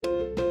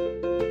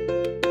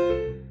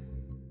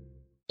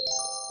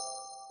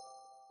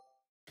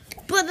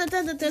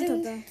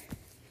Hey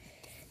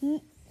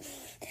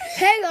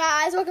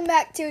guys, welcome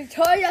back to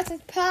Tori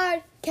Justin's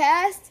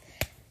podcast,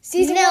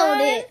 season Nailed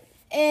 1 it.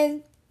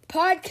 and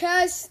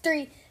podcast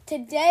 3.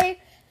 Today,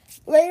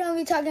 we're going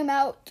to be talking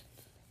about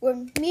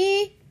with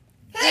me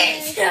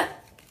and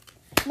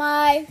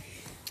my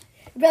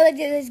brother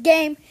did this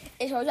game.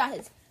 It's Tori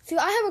Justin's. So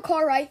I have a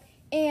car, right?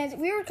 And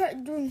we were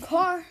doing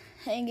car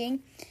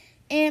hanging,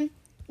 and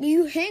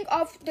you hang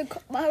off the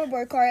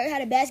hoverboard car. It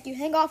had a basket. You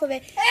hang off of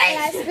it, and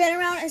I spin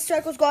around in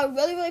circles, going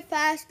really, really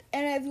fast.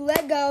 And if you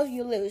let go,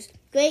 you lose.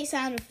 Great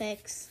sound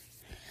effects.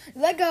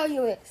 Let go,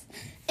 you lose.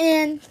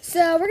 And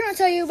so we're gonna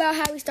tell you about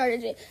how we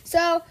started it.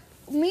 So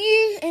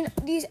me and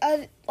these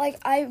other,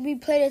 we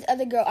played as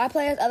other girl. I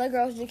played as other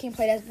girls. Jakeem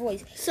played as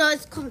boys. So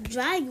it's called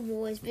Dragon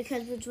Boys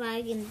because we're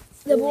dragging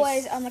The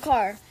boys on the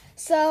car.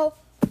 So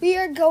we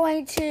are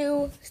going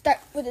to start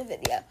with the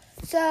video.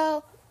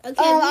 So Okay,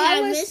 I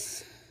I was.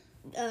 miss.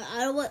 I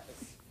don't want.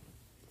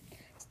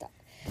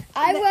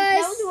 I That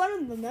was. was one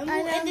of the memo,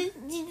 I know. and then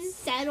you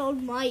just sat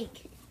on mic.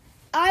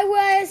 I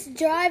was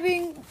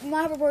driving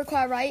my hoverboard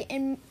car, right,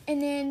 and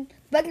then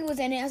Bucky was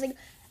in it. I was like,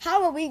 "How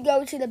about we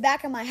go to the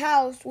back of my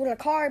house where the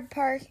car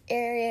park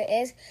area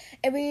is,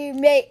 and we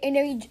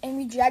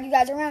drag you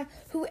guys around.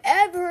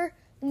 Whoever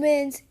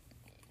wins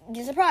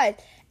gets a prize."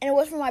 And it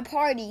was for my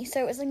party,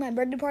 so it was like my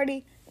birthday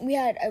party. And we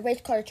had a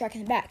race car track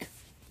in the back,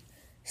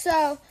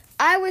 so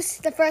I was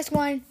the first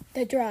one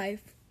to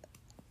drive,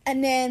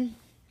 and then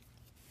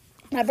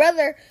my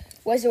brother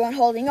was the one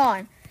holding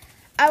on.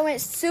 I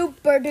went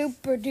super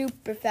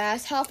duper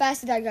fast. How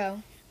fast did I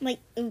go? Like,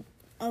 it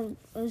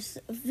was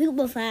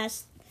super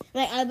fast.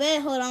 Like, I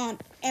better hold on.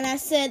 And I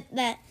said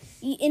that,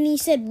 and he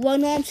said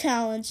one arm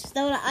challenge. That's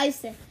what I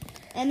said.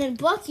 And then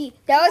Bucky.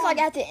 That was like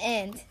at the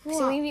end. So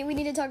Wow. we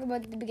need to talk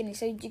about the beginning.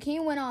 So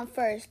Jakeem went on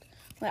first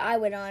when I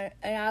went on,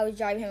 and I was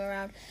driving him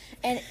around.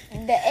 And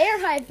the air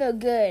height felt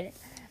good.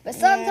 But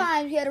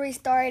sometimes he had to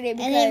restart it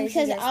because, And then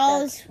because he got I stuck.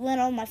 always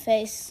went on my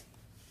face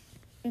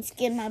and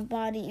scared my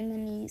body and my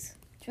knees.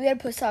 So we had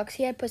to put socks.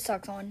 He had to put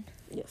socks on.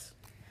 Yes.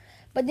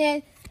 But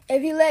then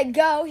if he let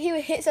go, he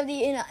would hit something,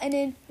 and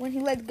then when he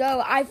let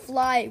go, I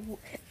fly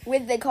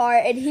with the car,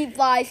 and he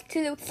flies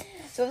too.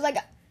 So it was like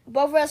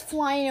both of us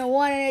flying in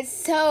one, and it's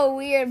so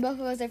weird. Both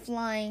of us are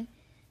flying.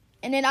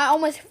 And then I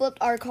almost flipped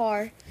our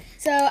car.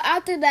 So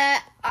after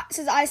that,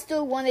 since I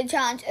still won the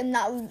challenge and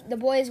not the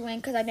boys win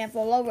because I didn't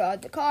fall over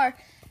on the car,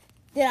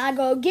 then I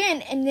go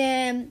again, and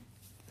then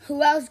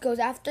who else goes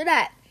after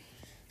that?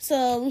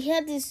 So we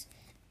had this,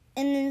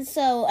 and then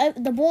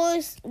the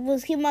boys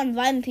was keep on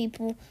inviting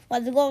people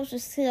while the girls were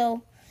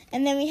still,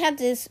 and then we had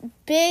this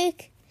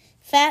big,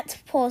 fat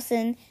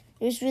person,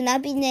 which will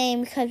not be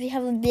named because we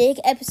have a big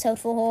episode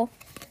for her,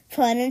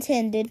 pun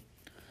intended.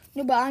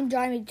 No, but I'm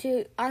driving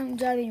too. I'm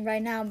driving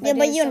right now. But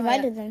there's you somebody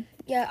invited them.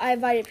 Yeah, I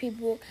invited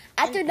people.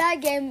 After that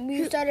game,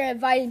 we started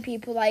inviting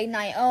people like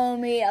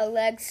Naomi,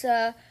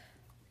 Alexa,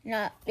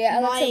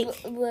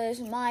 Alexa was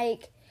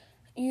Mike.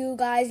 You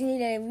guys need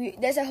to.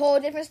 There's a whole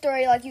different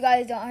story. Like, you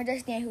guys don't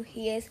understand who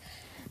he is.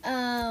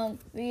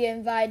 We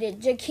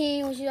invited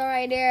Jakeem, which is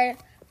already there.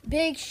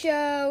 Big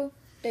Show,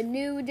 The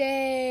New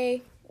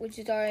Day, which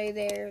is already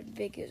there.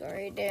 Big is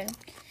already there.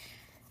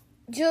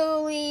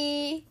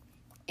 Julie,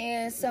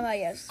 and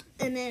somebody else.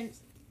 And then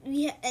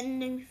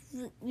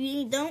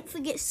we don't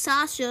forget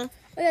Sasha.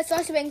 Oh yeah,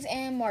 Sasha Banks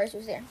and Mars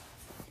was there.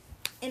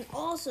 And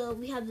also,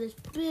 we have this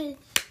big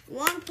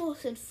one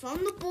person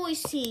from the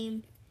boys'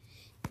 team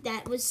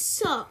that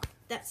sucked.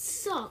 That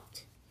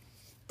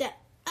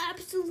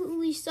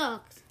absolutely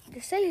sucked.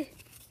 Just say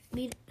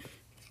it.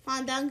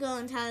 Fandango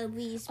and Tyler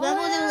Beast.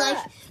 Remember they were like,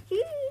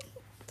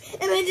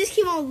 and they just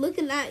keep on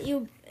looking at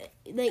you,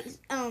 like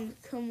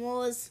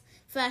Kamala's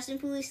Fashion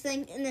Police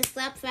thing, and then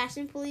slap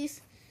Fashion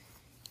Police.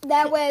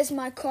 That was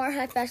my car,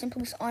 had Fashion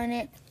Police on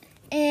it.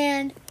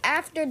 And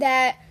after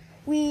that,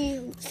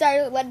 we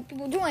started letting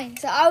people join.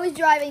 So I was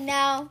driving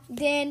now,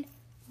 then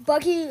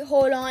Bucky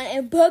hold on,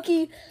 and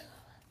Bucky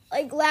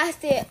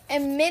lasted a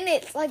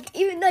minute,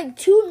 even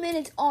 2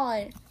 minutes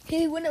on.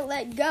 He wouldn't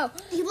let go.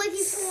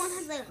 His phone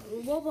has like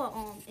a robot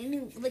arm, and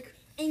he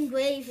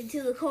engraved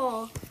into the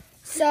car.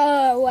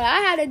 So what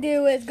I had to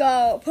do was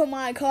go put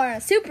my car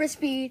on super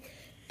speed,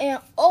 and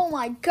oh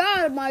my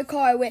god, my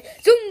car went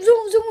zoom,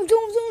 zoom, zoom,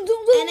 zoom, zoom,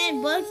 zoom,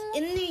 zoom.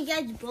 And then you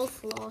guys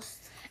both lost.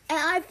 And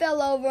I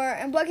fell over,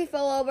 and Bucky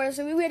fell over,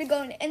 so we had to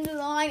go in the end of the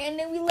line, and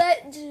then we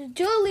let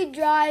Julie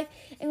drive,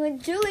 and when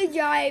Julie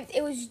drived,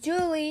 it was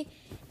Julie,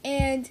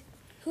 and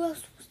who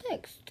else was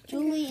next?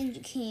 Julie and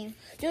Jakeem.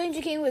 Julie and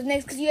Jakeem was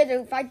next, because you had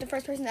to fight the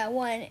first person that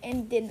won,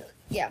 and then,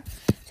 yeah.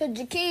 So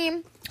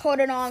Jakeem held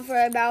it on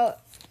for about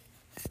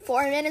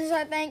 4 minutes,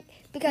 I think,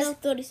 because... No,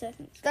 30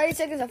 seconds. 30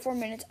 seconds or 4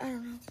 minutes, I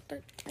don't know,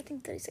 I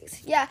think 30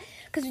 seconds, yeah,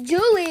 because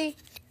Julie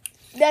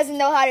doesn't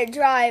know how to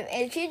drive,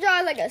 and she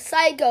drives like a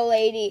psycho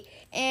lady,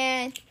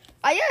 and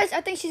I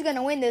think she's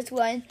gonna win this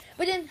one.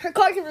 But then her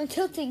car kept on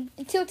tilting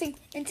and tilting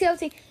and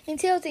tilting and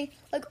tilting,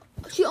 like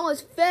she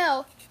almost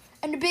fell.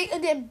 And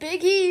then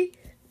Biggie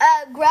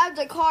grabbed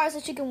the car so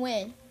she can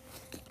win,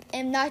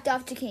 and knocked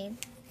off Jakeem.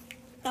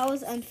 That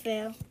was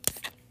unfair.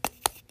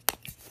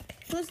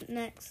 Who's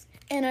next?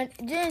 And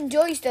then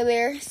Julie's still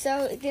there.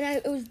 So then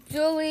it was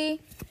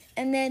Julie,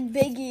 and then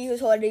Biggie was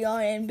holding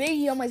on, and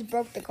Biggie almost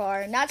broke the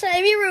car. Not trying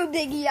to be rude,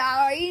 Biggie.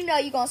 You know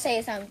you're gonna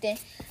say something.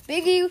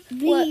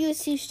 Biggie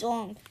was too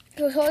strong.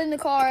 He was holding the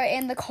car,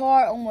 and the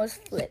car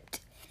almost flipped.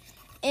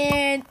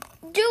 And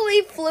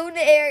Julie flew in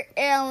the air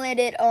and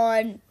landed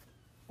on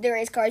the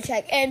race car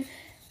track. And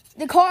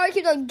the car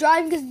kept on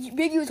driving because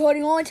Biggie was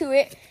holding on to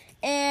it.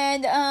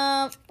 And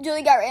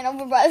Julie got ran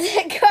over by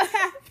the car.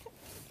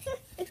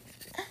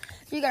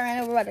 She got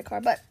ran over by the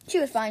car, but she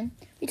was fine.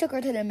 We took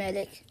her to the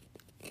medic.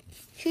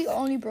 She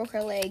only broke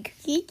her leg.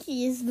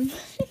 Kiki is the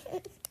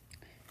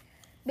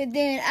But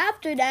then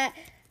after that,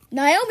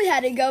 Naomi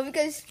had to go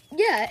because, and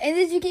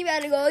then Jakeem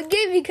had to go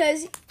again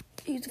because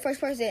he was the first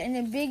person. And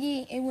then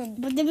Biggie, it went.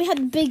 But then we had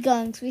the big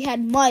guns. We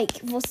had Mike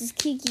versus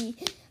Kiki.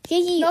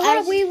 We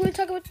were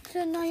talking about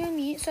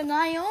Naomi. So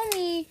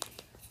Naomi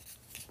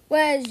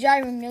was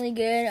driving really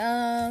good.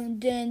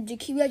 Then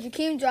we had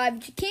Jakeem drive.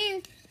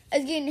 Jakeem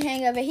is getting the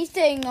hang of it. He's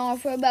staying on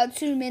for about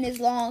 2 minutes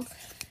long.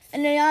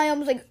 And then Naomi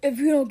was like, if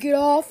you don't get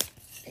off,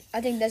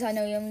 I think that's how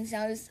Naomi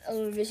sounds a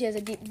little bit. She has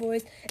a deep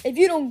voice. If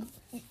you don't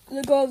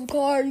let go of the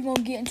car, you're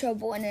gonna get in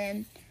trouble.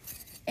 And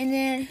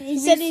then he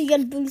said he's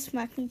gonna bully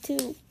smack me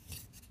too.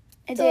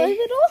 And then,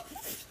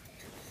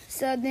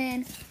 so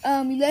then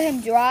we let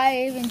him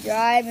drive and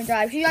drive and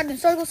drive. He got in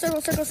circles, and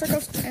it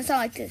sounded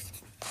like this.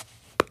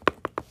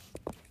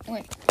 It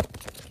went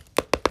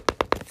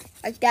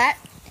like that,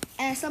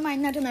 and somebody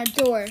knocked on our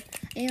door.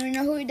 And you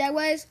know who that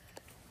was?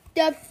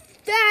 The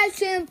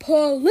fashion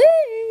police,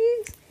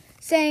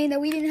 saying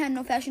that we didn't have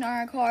no fashion on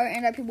our car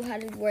and that people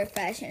had to wear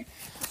fashion.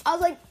 I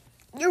was like,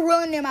 you're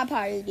ruining my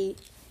party.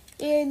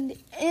 And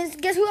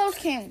guess who else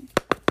came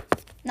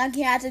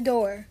knocking at the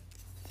door?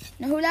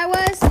 Know who that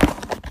was?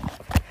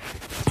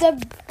 The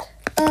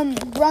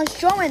Braun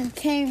Strowman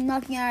came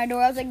knocking at our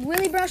door. I was like,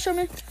 really, Braun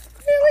Strowman?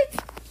 Really?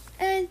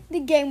 And the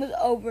game was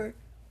over.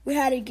 We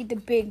had to get the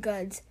big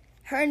guns.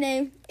 Her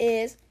name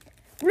is.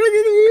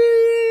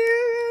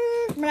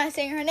 I'm not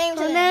saying her name.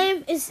 Her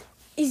name is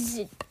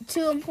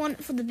too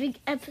important for the big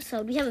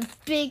episode. We have a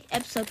big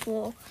episode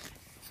for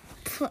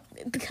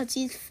because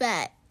she's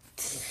fat.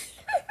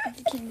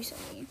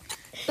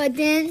 But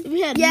then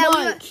we had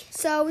Mike.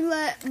 So we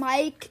let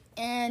Mike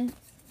and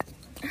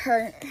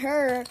her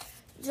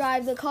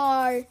drive the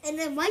car. And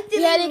then Mike didn't.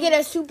 We had to get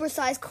a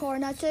supersized car.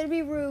 Not trying to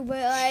be rude, but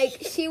like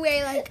she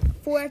weighed like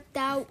 400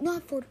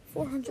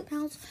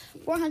 pounds.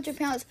 400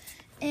 pounds.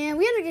 And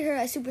we had to get her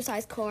a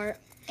supersized car.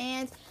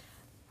 And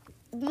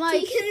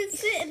Mike couldn't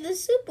sit in the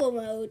super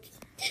mode.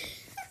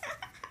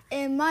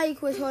 And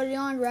Mike was holding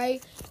on,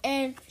 right?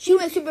 And she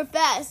went super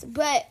fast,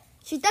 but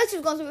she thought she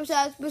was going super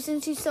fast, but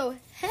since she's so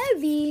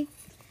heavy,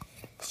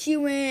 she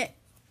went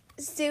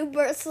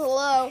super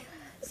slow.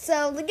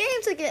 So the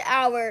game took an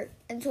hour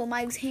until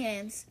Mike's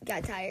hands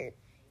got tired.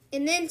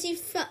 And then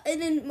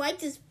and then Mike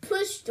just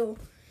pushed her.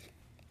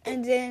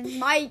 And then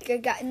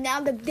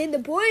then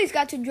the boys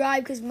got to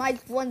drive because Mike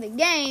won the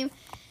game.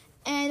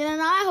 And then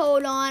I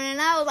hold on,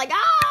 and I was like,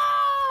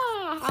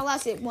 ah! I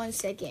lasted 1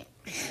 second.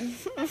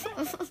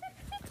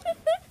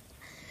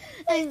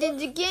 And then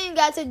Jakeem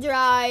got to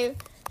drive,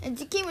 and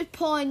Jakeem was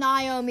pulling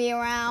Naomi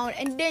around.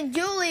 And then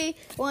Julie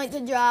wanted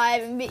to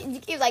drive, and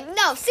Jakeem was like,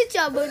 no, sit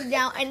your booty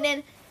down. And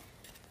then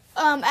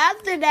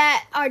after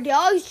that, our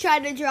dogs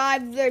tried to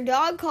drive their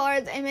dog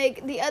cars and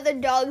make the other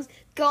dogs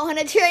go on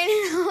a train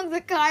along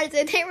the cars,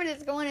 and they were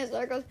just going in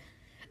circles.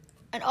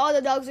 And all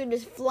the dogs were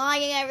just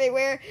flying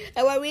everywhere.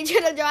 And when we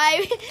tried to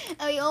drive,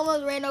 and we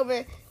almost ran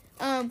over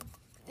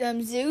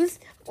Zeus.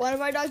 One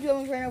of our dogs, we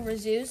almost ran over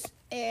Zeus.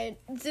 And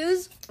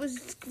Zeus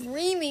was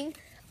screaming.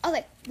 I was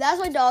like, that's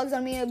why dogs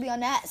want me to be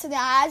on that. So then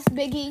I asked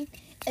Biggie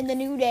and the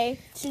New Day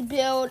to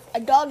build a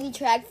doggy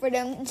track for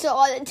them so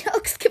all the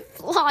dogs could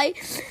fly.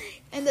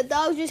 And the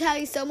dogs were just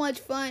having so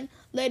much fun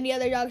letting the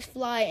other dogs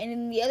fly. And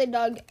then the other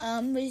dog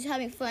was just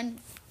having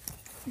fun.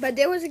 But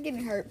they wasn't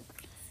getting hurt.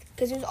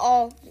 Because it was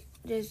all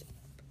just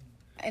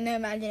in their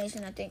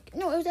imagination, I think.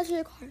 No, it was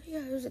actually a car. Yeah,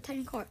 it was a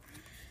tiny car.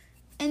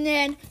 And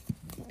then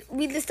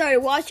we just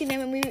started watching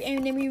them,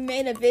 and then we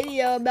made a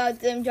video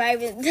about them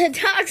driving, the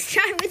dogs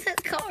driving the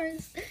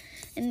cars.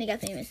 And they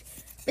got famous.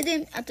 But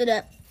then after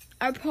that,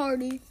 our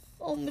party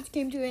almost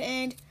came to an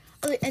end.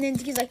 And then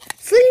he's like,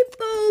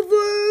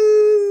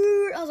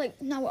 sleepover! I was like,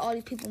 not with all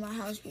these people in my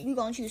house. We're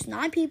going to choose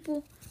 9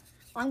 people.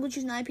 I'm going to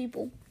choose 9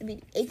 people. It'll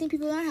be 18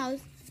 people in our house.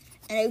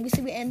 And it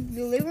would be in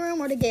the living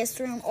room or the guest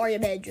room or your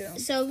bedroom.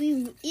 So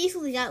we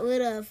easily got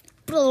rid of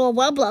blah,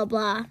 blah, blah,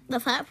 blah, the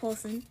fat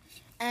person.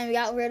 And we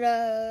got rid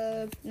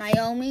of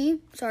Naomi.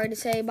 Sorry to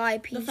say, bye,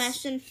 peace. The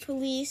fashion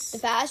police. The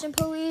fashion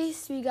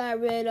police. We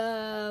got rid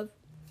of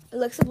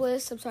Alexa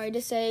Bliss. I'm sorry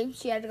to say.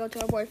 She had to go to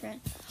her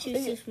boyfriend. She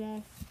was too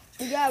small.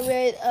 We got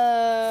rid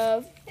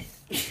of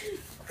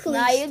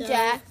Nia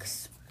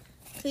Jax.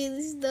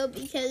 Please don't,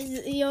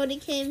 because he only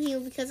came here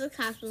because the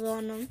cops was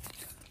on him.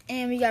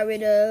 And we got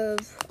rid of,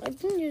 I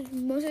think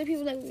most of the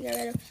people that we got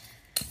rid of.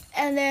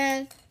 And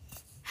then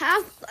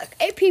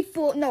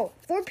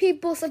 4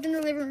 people slept in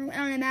the living room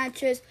on a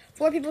mattress.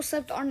 4 people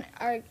slept on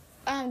our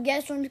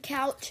guest room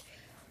couch.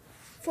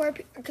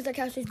 Because our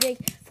couch is big.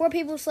 4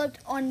 people slept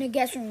on the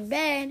guest room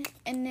bed,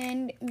 and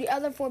then the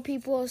other 4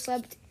 people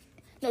slept.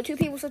 No, 2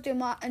 people slept in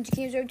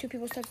Jakeem's room. 2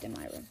 people slept in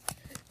my room.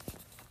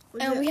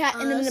 And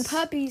then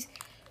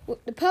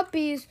the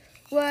puppies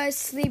was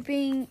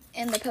sleeping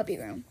in the puppy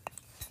room.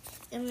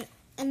 And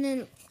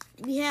then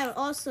we had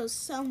also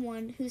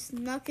someone who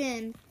snuck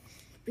in.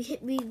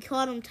 We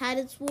called him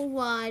Titus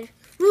Worldwide.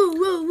 Woo,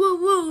 woo, woo,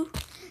 woo.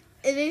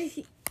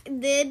 And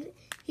then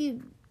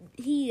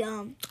he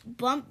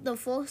bumped the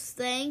first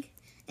thing,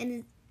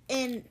 and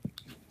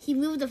he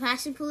moved the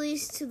fashion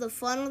police to the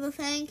front of the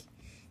thing,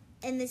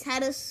 and the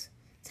Titus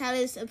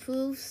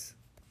approves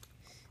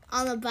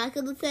on the back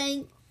of the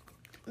thing,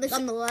 like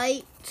on the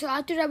light. So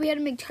after that, we had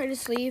to make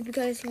Titus leave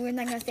because we were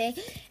not gonna stay,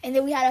 and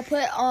then we had to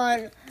put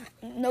on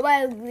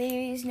nobody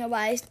leaves,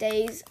 nobody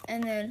stays,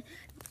 and then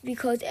we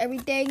closed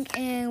everything,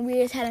 and we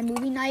just had a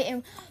movie night,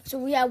 and so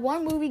we had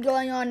one movie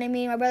going on in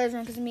me and my brother's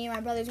room because me and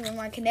my brother's room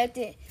are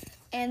connected.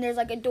 And there's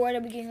like a door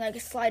that we can like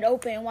slide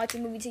open and watch a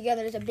movie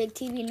together. There's a big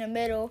TV in the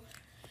middle,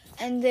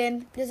 and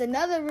then there's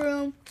another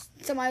room.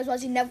 Somebody was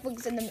watching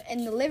Netflix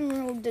in the living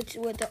room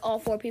with all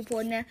 4 people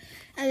in there.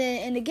 And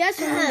then in the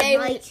guest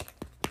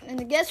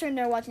room,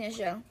 they're watching a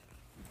show.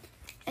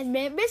 And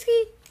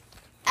basically,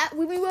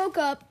 when we woke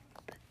up,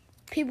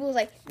 people was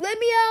like, "Let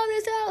me out of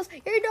this house!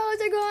 Your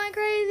dogs are going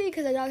crazy!"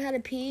 Because the dogs had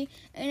to pee,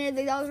 and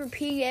the dogs were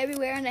peeing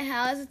everywhere in the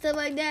house and stuff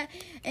like that.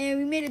 And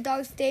we made the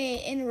dogs stay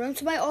in the room.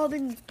 Somebody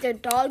opened their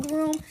dog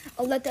room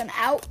or let them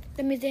out.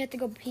 That means they have to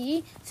go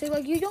pee. So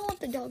like, you don't let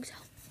the dogs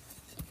out.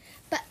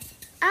 But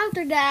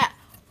after that,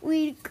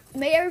 we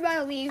made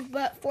everybody leave,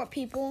 but 4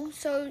 people.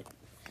 So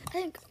I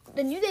think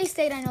the New Day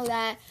stayed. I know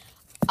that.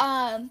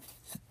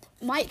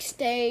 Mike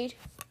stayed.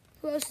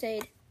 Who else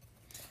stayed?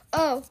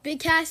 Oh, Big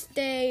Cat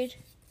stayed.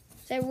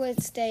 Everyone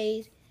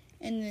stayed,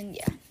 and then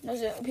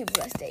those are the people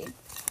that stayed.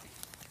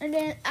 And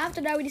then after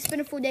that, we just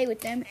spent a full day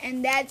with them,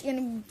 and that's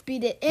gonna be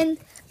the end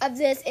of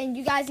this. And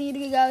you guys need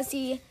to go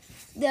see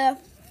the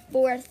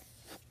 4th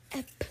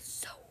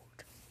episode.